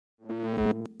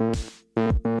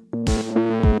Alright,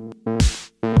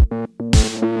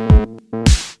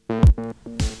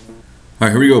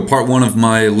 here we go, part one of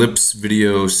my ellipse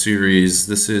video series.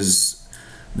 This is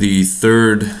the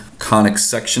third conic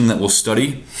section that we'll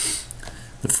study.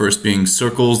 The first being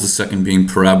circles, the second being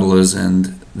parabolas,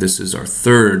 and this is our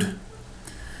third.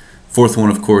 Fourth one,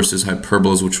 of course, is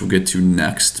hyperbolas, which we'll get to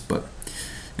next. But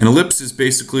an ellipse is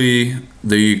basically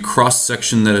the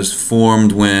cross-section that is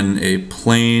formed when a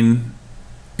plane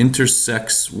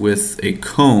intersects with a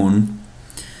cone,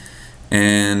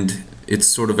 and it's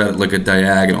sort of at like a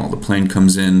diagonal. The plane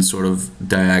comes in sort of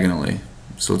diagonally.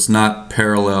 So it's not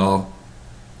parallel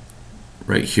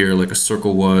right here like a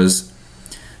circle was,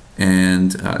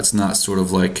 and it's not sort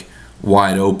of like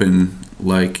wide open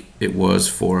like it was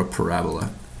for a parabola.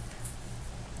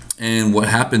 And what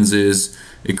happens is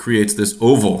it creates this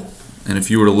oval. And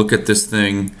if you were to look at this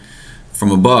thing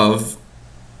from above,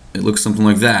 it looks something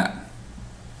like that.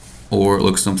 Or it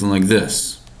looks something like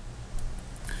this.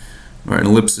 All right, an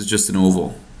ellipse is just an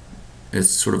oval. It's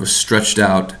sort of a stretched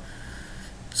out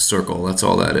circle. That's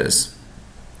all that is.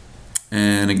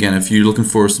 And again, if you're looking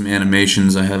for some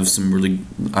animations, I have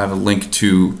a link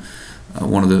to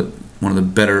one of the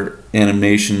better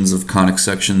animations of conic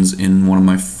sections in one of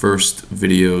my first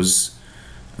videos.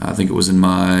 I think it was in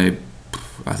my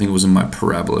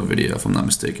parabola video, if I'm not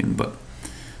mistaken. But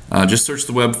just search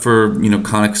the web for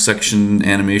conic section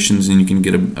animations, and you can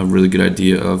get a really good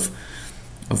idea of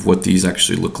what these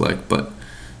actually look like. But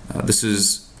this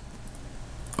is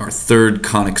our third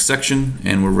conic section,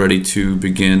 and we're ready to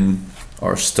begin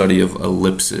our study of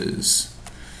ellipses.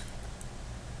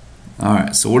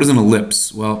 Alright, so what is an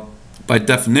ellipse? Well, by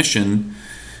definition,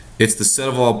 it's the set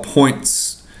of all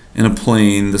points in a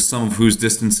plane, the sum of whose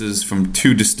distances from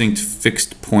two distinct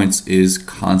fixed points is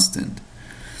constant.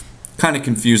 Kind of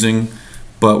confusing,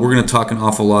 but we're going to talk an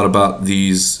awful lot about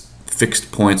these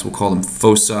fixed points. We'll call them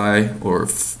foci, or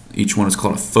each one is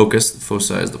called a focus. The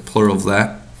foci is the plural of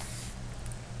that.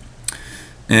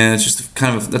 And it's just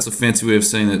that's a fancy way of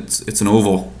saying that it's an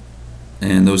oval.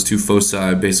 And those two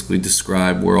foci basically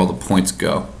describe where all the points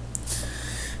go.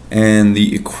 And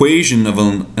the equation of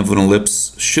an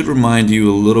ellipse should remind you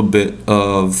a little bit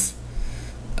of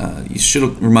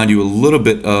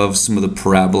some of the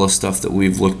parabola stuff that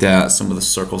we've looked at, some of the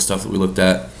circle stuff that we looked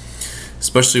at,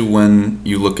 especially when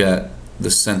you look at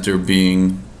the center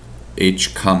being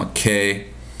h comma k.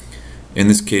 In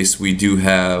this case, we do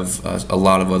have a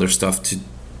lot of other stuff to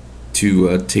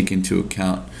take into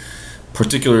account,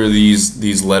 particularly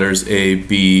these letters A,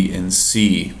 B, and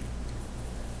C.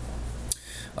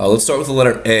 Let's start with the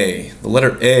letter A. The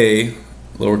letter A,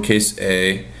 lowercase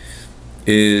a,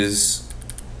 is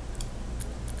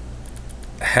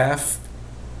half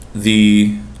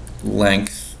the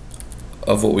length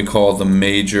of what we call the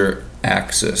major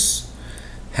axis.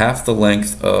 Half the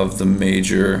length of the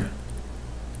major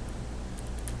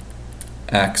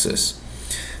axis.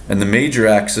 And the major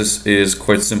axis is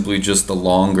quite simply just the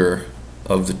longer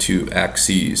of the two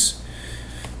axes.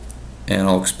 And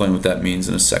I'll explain what that means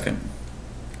in a second.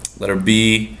 Letter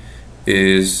B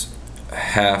is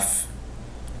half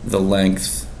the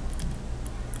length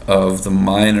of the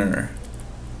minor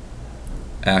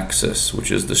axis,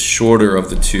 which is the shorter of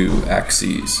the two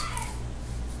axes.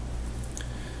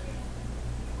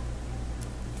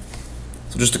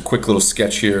 So just a quick little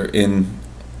sketch here. In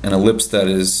an ellipse that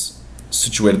is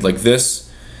situated like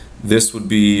this, this would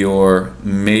be your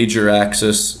major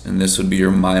axis and this would be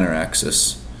your minor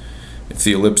axis. If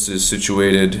the ellipse is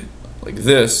situated like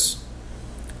this,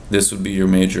 this would be your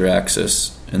major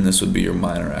axis and this would be your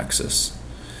minor axis.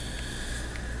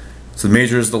 So the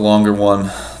major is the longer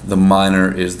one, the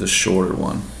minor is the shorter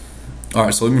one.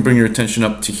 Alright, so let me bring your attention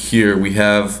up to here. We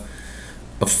have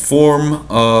a form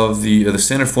of the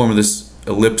standard form of this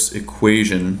ellipse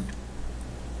equation.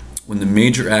 When the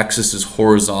major axis is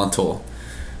horizontal,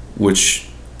 which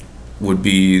would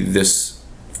be this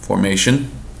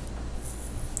formation,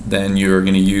 then you're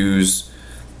going to use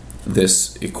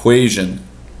this equation.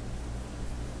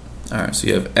 Alright, so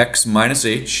you have x minus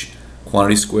h,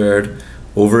 quantity squared,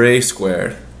 over a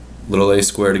squared. Little a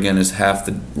squared, again, is half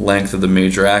the length of the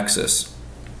major axis.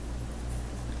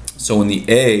 So when the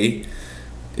a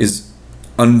is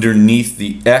underneath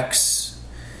the x,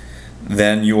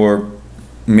 then your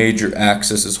major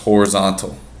axis is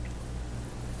horizontal.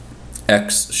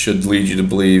 X should lead you to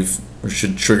believe, or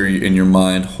should trigger you in your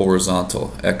mind,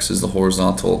 horizontal. X is the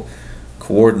horizontal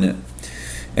coordinate.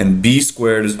 And b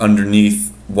squared is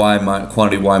underneath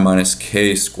quantity y minus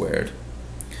k squared.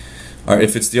 Alright,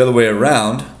 if it's the other way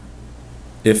around,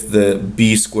 if the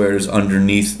b squared is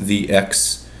underneath the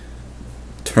x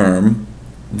term,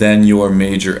 then your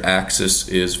major axis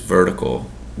is vertical,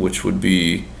 which would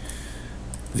be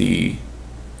the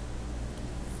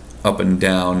up and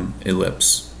down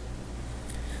ellipse.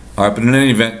 All right, but in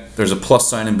any event, there's a plus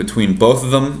sign in between both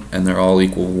of them, and they're all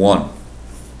equal 1.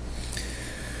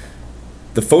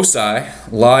 The foci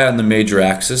lie on the major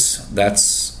axis.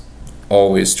 That's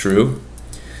always true.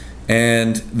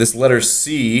 And this letter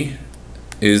C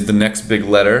is the next big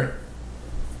letter.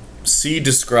 C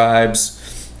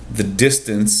describes the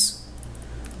distance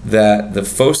that the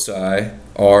foci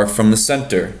are from the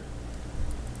center.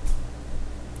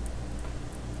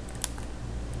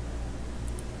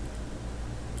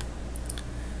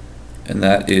 And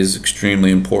that is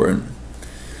extremely important.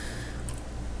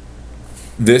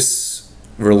 This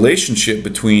relationship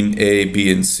between A,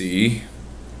 B, and C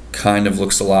kind of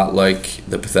looks a lot like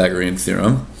the Pythagorean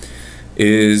theorem,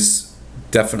 is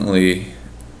definitely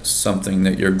something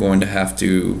that you're going to have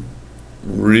to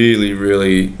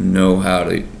really know how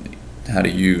to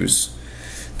use.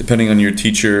 Depending on your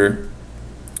teacher,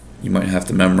 you might have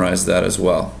to memorize that as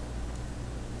well.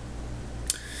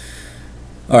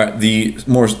 All right, the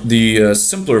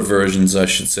simpler versions, I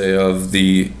should say, of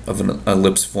an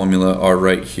ellipse formula are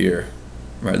right here.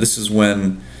 Right, this is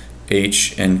when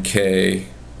H and K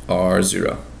are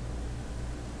 0.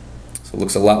 So it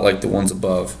looks a lot like the ones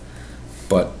above,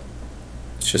 but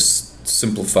it's just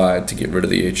simplified to get rid of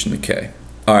the H and the K.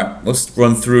 All right, let's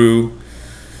run through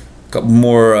a couple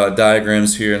more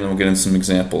diagrams here, and then we'll get into some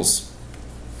examples.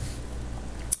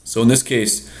 So in this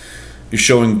case, you're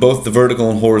showing both the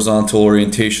vertical and horizontal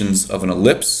orientations of an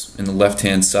ellipse. In the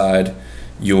left-hand side,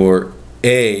 your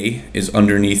A is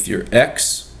underneath your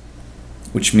X,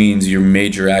 which means your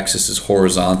major axis is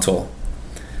horizontal.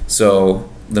 So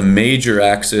the major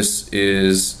axis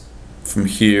is from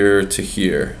here to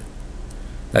here.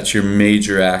 That's your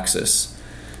major axis.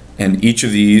 And each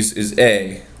of these is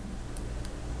A.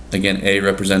 Again, A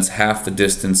represents half the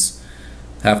distance,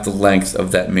 half the length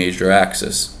of that major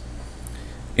axis.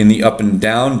 In the up and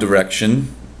down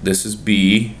direction, this is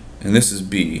B and this is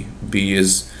B. B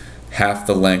is half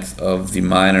the length of the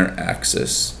minor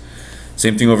axis.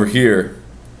 Same thing over here,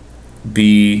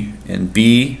 B and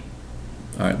B.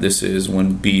 All right, this is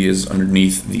when B is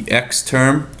underneath the X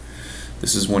term.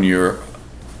 This is when your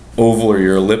oval or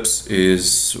your ellipse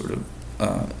is sort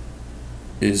of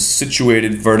is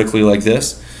situated vertically like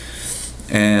this.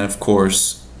 And of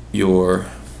course, your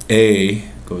A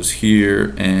goes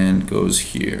here and goes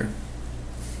here.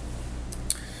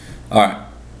 All right,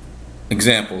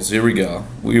 examples, here we go.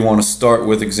 We want to start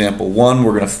with example 1.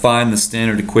 We're going to find the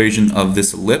standard equation of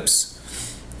this ellipse.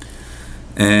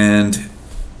 And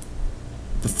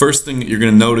the first thing that you're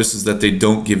going to notice is that they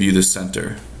don't give you the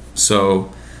center.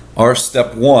 So our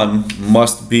step 1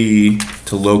 must be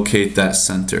to locate that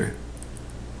center.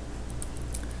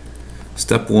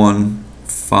 Step 1,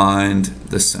 find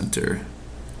the center.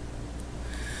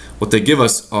 What they give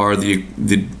us are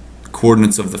the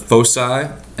coordinates of the foci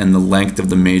and the length of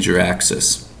the major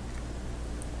axis.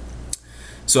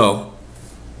 So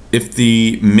if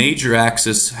the major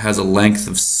axis has a length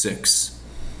of 6,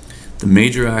 the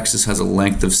major axis has a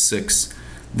length of 6,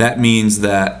 that means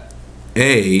that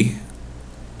A,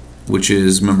 which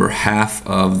is, remember, half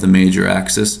of the major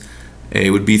axis, A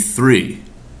would be 3.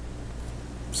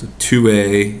 So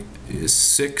 2A is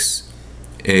 6,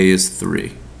 A is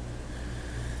 3.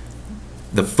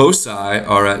 The foci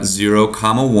are at 0,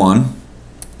 1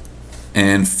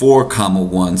 and 4,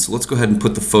 1. So let's go ahead and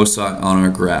put the foci on our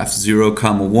graph. 0,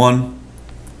 1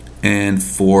 and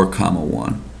 4,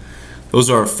 1. Those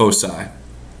are our foci.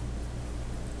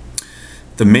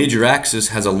 The major axis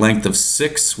has a length of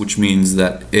 6, which means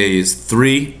that A is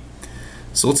 3.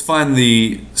 So let's find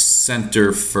the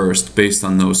center first based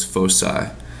on those foci.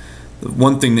 The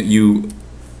one thing that you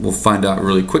will find out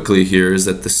really quickly here is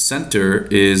that the center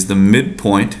is the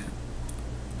midpoint,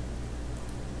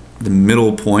 the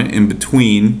middle point in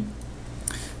between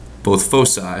both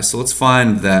foci. So let's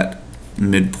find that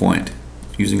midpoint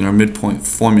using our midpoint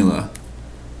formula.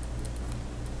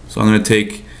 So I'm going to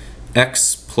take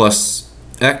x plus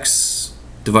x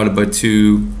divided by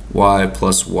 2, y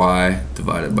plus y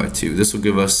divided by 2. This will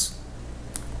give us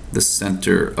the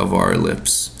center of our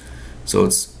ellipse. So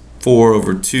it's 4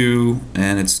 over 2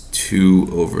 and it's 2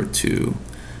 over 2.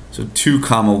 So 2,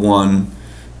 1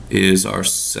 is our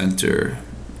center,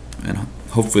 and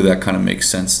hopefully that kind of makes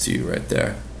sense to you right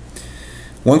there.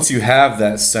 Once you have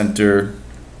that center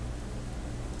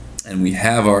and we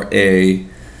have our A,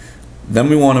 then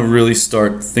we want to really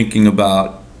start thinking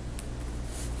about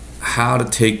how to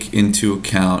take into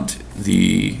account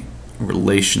the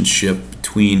relationship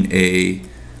between A,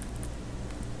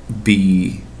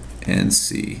 B, and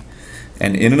c.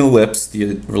 And in an ellipse,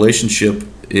 the relationship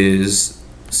is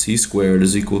c squared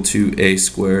is equal to a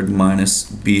squared minus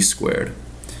b squared.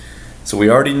 So we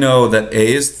already know that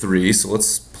a is 3, so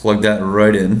let's plug that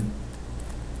right in.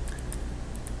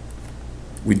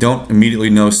 We don't immediately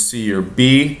know c or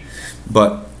b,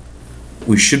 but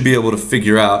we should be able to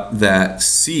figure out that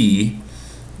c,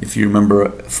 if you remember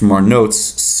from our notes,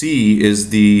 c is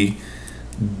the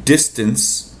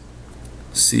distance.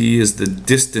 C is the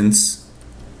distance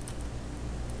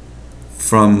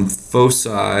from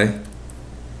foci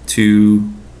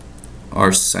to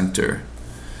our center.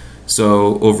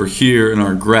 So over here in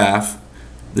our graph,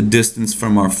 the distance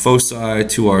from our foci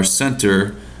to our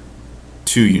center,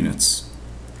 2 units.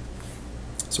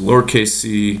 So lowercase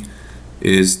c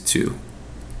is 2.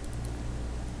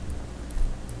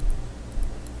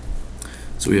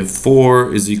 So we have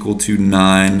 4 is equal to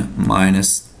 9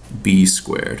 minus b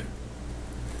squared.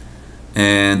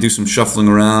 And do some shuffling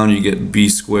around, you get b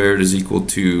squared is equal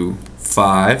to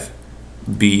 5.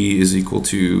 B is equal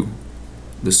to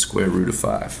the square root of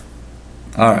 5.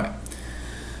 Alright.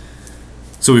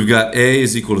 So we've got a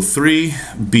is equal to 3,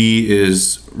 b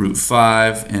is root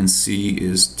 5, and c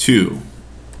is 2.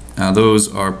 Now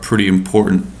those are pretty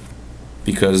important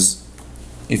because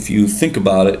if you think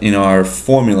about it, in our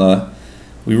formula,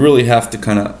 we really have to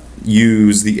kind of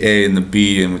use the a and the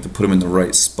b and we have to put them in the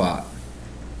right spot.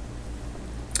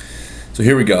 So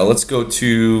here we go. Let's go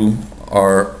to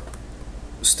our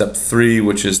step 3,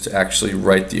 which is to actually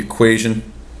write the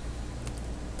equation.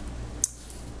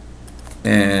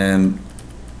 And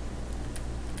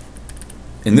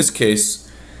in this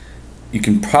case, you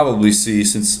can probably see,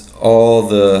 since all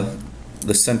the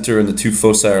center and the 2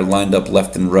 foci are lined up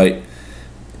left and right,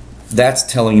 that's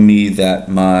telling me that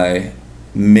my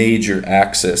major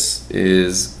axis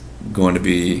is going to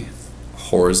be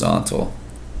horizontal.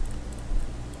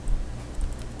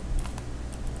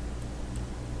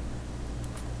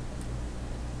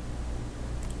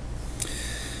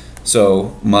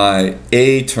 So my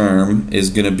a term is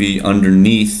going to be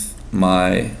underneath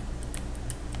my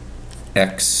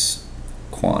x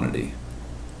quantity.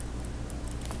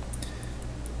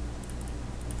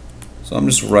 So I'm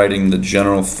just writing the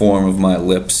general form of my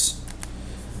ellipse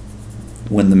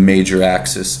when the major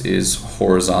axis is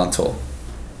horizontal.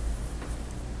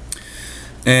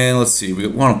 And let's see, we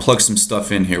want to plug some stuff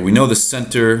in here. We know the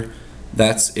center,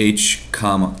 that's h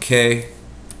comma k.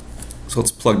 So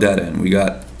let's plug that in. We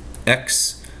got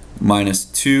x minus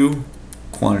 2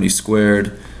 quantity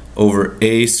squared over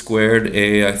a squared.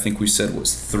 A, I think we said,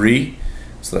 was 3.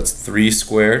 So that's 3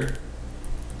 squared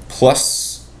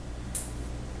plus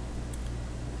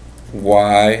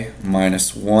y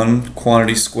minus 1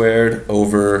 quantity squared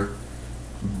over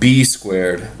b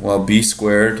squared. Well, b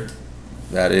squared,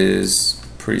 that is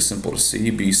pretty simple to see.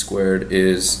 B squared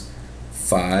is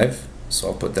 5. So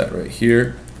I'll put that right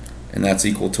here. And that's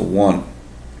equal to 1.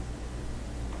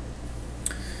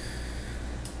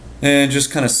 And just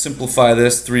kind of simplify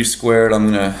this, 3 squared,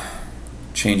 I'm going to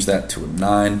change that to a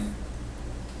 9.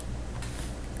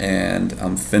 And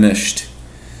I'm finished.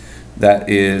 That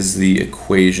is the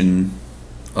equation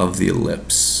of the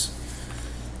ellipse.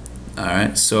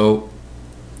 Alright, so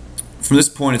from this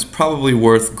point it's probably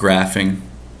worth graphing.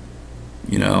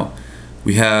 You know,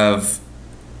 we have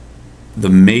the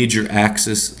major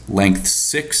axis length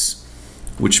 6,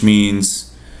 which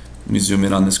means, let me zoom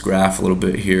in on this graph a little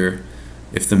bit here.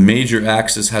 If the major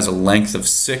axis has a length of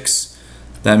 6,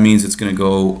 that means it's going to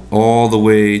go all the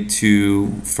way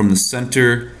to, from the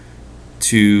center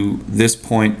to this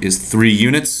point is 3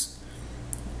 units,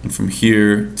 and from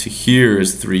here to here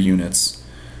is 3 units.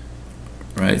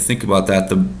 Right? Think about that.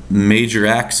 The major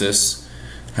axis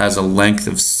has a length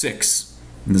of 6,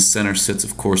 and the center sits,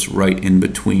 of course, right in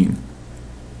between.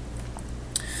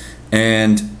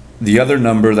 And the other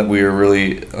number that we are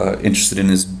really interested in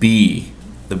is b.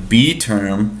 The b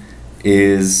term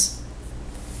is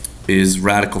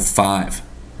radical 5.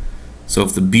 So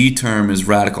if the b term is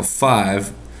radical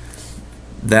 5,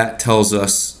 that tells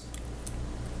us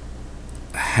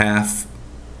half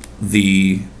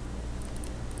the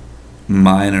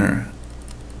minor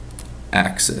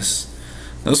axis.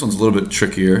 Now this one's a little bit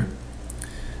trickier,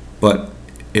 but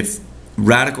if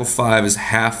radical 5 is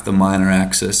half the minor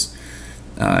axis,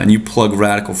 and you plug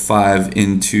radical 5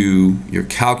 into your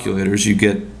calculators, you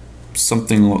get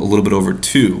something a little bit over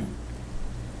 2.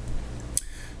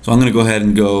 So I'm going to go ahead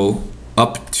and go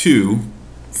up 2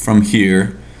 from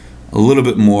here, a little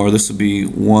bit more. This will be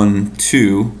 1,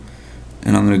 2,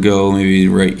 and I'm going to go maybe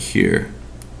right here.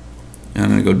 And I'm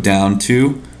going to go down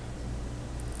 2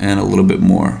 and a little bit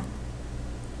more.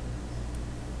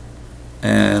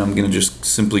 and I'm going to just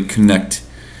simply connect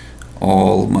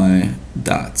all my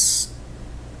dots.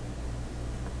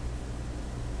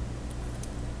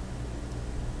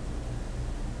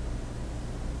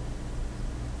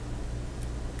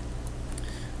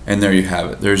 And there you have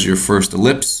it. There's your first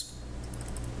ellipse,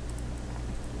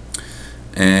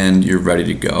 and you're ready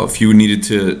to go. If you needed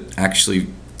to actually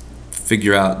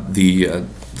figure out the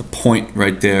point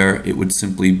right there, it would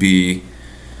simply be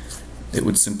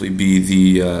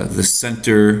the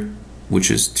center, which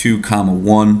is 2,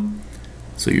 1.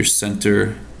 So your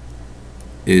center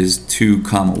is 2,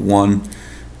 1,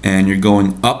 and you're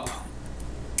going up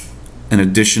an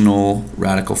additional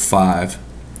radical 5.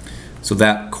 So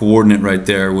that coordinate right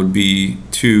there would be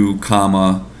 2,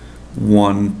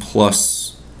 1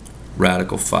 plus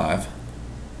radical 5.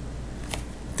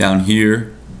 Down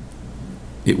here,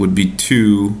 it would be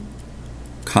 2,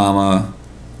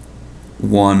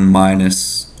 1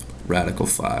 minus radical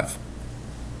 5.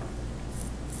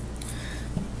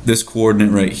 This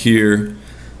coordinate right here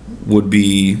would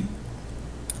be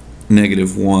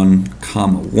 -1,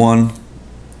 1,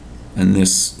 and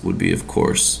this would be, of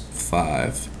course,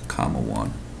 5,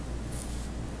 1.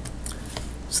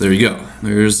 So there you go.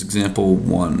 There's example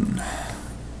 1.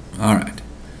 All right.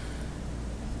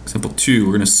 Example 2,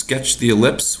 we're going to sketch the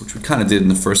ellipse, which we kind of did in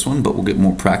the first one, but we'll get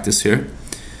more practice here.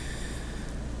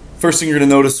 First thing you're going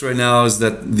to notice right now is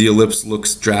that the ellipse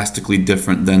looks drastically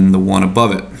different than the one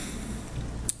above it.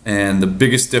 And the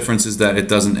biggest difference is that it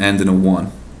doesn't end in a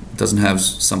 1. It doesn't have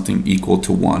something equal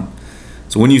to 1.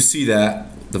 So when you see that,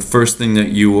 the first thing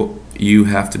that you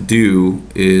have to do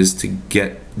is to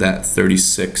get that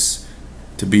 36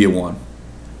 to be a 1.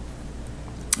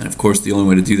 And of course, the only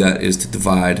way to do that is to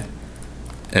divide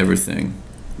everything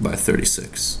by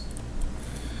 36.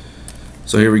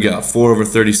 So here we go. 4 over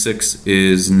 36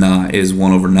 is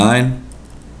 1 over 9,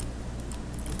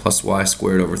 plus y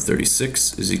squared over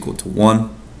 36 is equal to 1.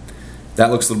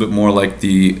 That looks a little bit more like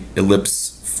the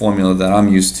ellipse formula that I'm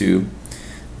used to.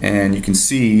 And you can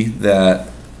see that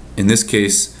in this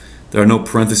case, there are no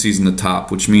parentheses in the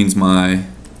top, which means my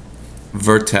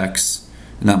vertex,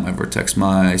 not my vertex,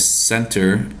 my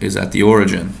center is at the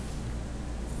origin.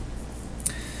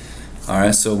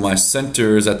 Alright, so my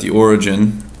center is at the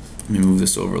origin. Let me move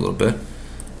this over a little bit.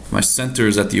 If my center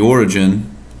is at the origin,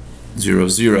 0,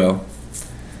 0,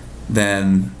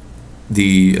 then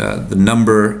the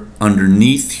number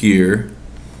underneath here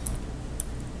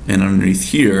and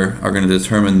underneath here are going to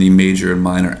determine the major and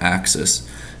minor axis.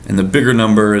 And the bigger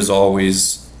number is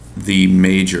always the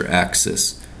major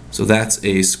axis. So that's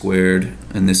a squared,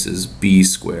 and this is b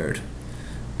squared.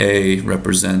 A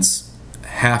represents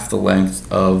half the length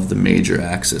of the major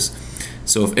axis.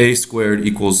 So if a squared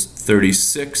equals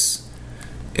 36,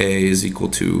 a is equal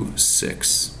to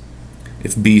 6.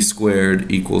 If b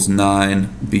squared equals 9,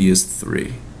 b is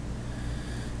 3.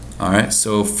 Alright,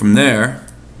 so from there,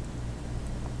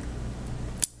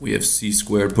 we have c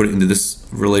squared, put it into this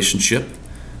relationship,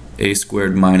 a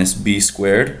squared minus b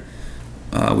squared.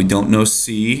 We don't know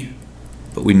c,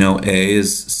 but we know a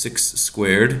is 6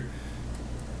 squared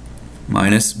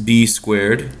minus b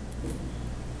squared.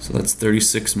 So that's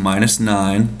 36 minus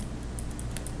 9.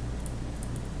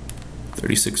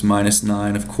 36 minus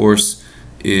 9, of course,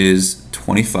 is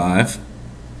 25.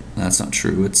 That's not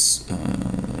true. It's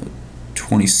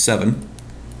 27.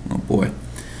 Oh boy.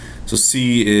 So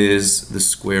c is the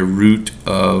square root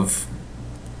of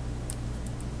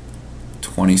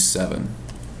 27.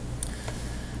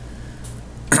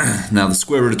 Now the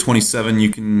square root of 27, you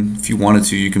can, if you wanted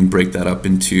to, you can break that up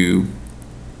into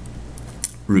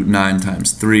root 9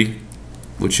 times 3,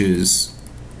 which is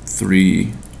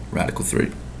 3 radical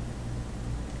 3.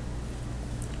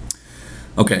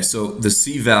 Okay, so the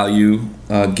c value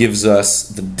gives us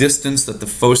the distance that the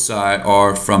foci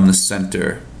are from the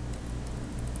center.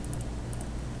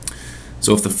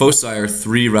 So if the foci are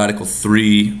 3 radical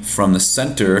 3 from the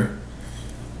center,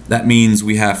 that means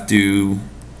we have to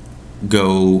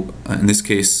go, in this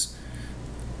case,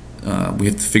 we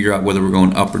have to figure out whether we're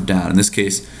going up or down. In this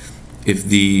case, if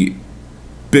the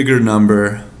bigger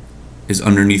number is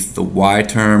underneath the y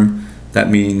term, that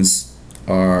means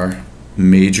our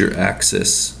major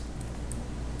axis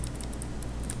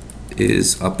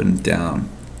is up and down.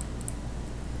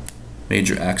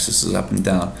 Major axis is up and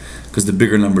down because the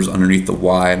bigger number is underneath the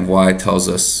y, and y tells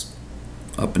us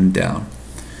up and down.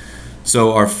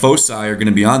 So our foci are going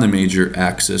to be on the major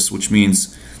axis, which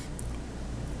means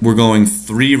we're going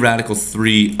 3 radical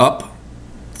 3 up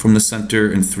from the center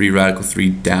and 3 radical 3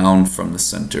 down from the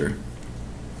center.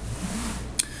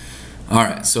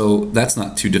 Alright, so that's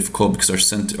not too difficult because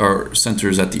our center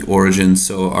is at the origin.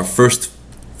 So our first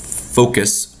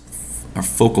focus our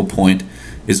focal point,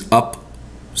 is up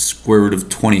square root of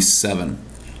 27.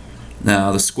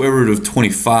 Now the square root of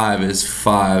 25 is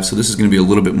 5, so this is going to be a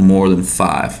little bit more than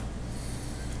 5.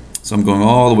 So I'm going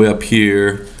all the way up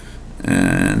here,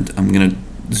 and I'm going to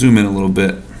zoom in a little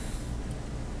bit.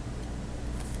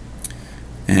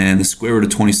 And the square root of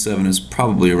 27 is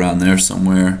probably around there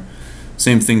somewhere.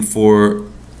 Same thing for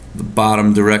the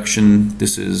bottom direction.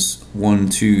 This is 1,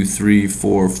 2, 3,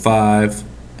 4, 5,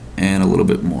 and a little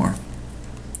bit more.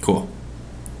 Cool.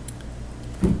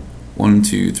 1,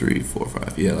 2, 3, 4,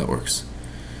 5. Yeah, that works.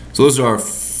 So those are our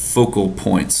focal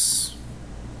points.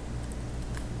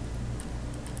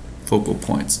 Focal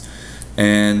points.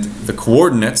 And the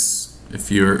coordinates, if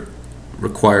you're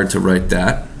required to write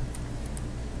that,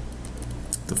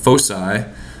 the foci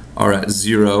are at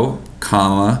 0,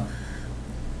 comma,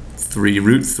 3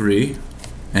 root 3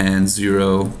 and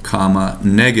 0, comma,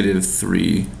 negative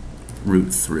 3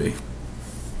 root 3.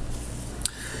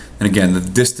 And again, the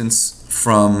distance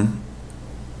from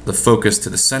the focus to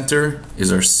the center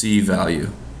is our C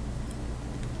value.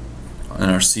 And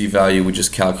our C value we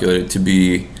just calculated to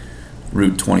be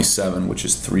root 27, which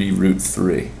is 3 root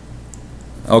 3.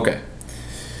 Okay.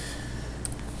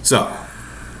 So,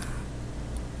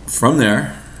 from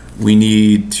there, we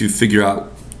need to figure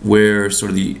out where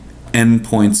sort of the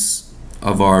endpoints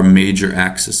of our major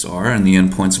axis are and the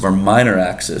endpoints of our minor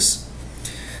axis.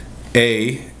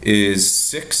 A is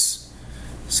 6,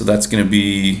 so that's going to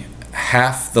be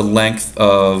half the length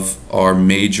of our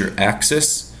major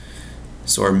axis.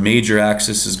 So our major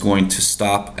axis is going to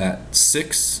stop at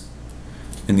 6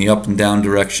 in the up and down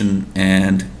direction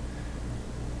and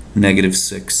negative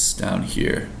 6 down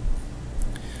here,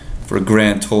 for a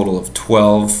grand total of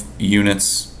 12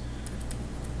 units.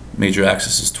 Major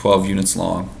axis is 12 units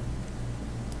long.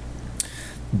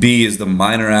 B is the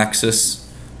minor axis.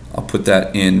 I'll put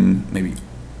that in maybe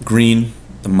green.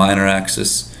 The minor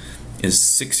axis is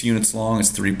 6 units long. It's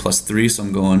 3 plus 3, so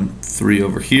I'm going 3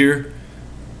 over here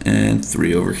and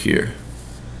 3 over here.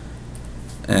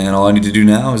 And all I need to do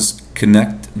now is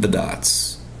connect the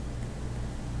dots.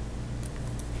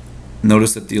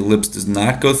 Notice that the ellipse does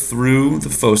not go through the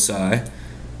foci.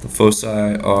 The foci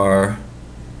are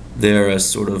there as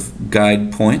sort of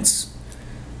guide points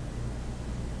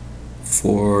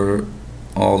for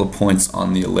all the points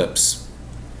on the ellipse.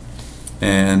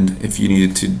 And if you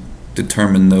needed to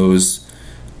determine those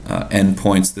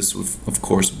endpoints, this would of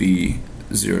course be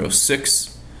 0,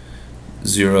 6,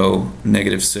 0,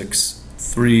 negative 6,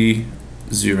 3,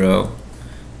 0,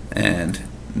 and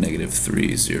negative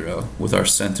 3, 0, with our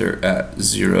center at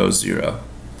 0, 0.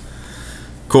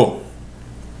 Cool.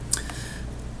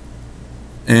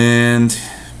 And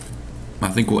I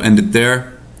think we'll end it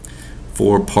there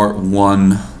for part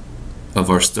 1 of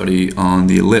our study on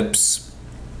the ellipse.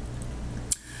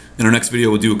 In our next video,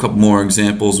 we'll do a couple more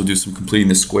examples. We'll do some completing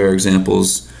the square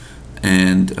examples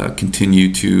and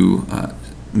continue to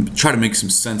try to make some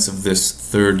sense of this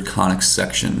third conic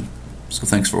section. So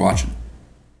thanks for watching.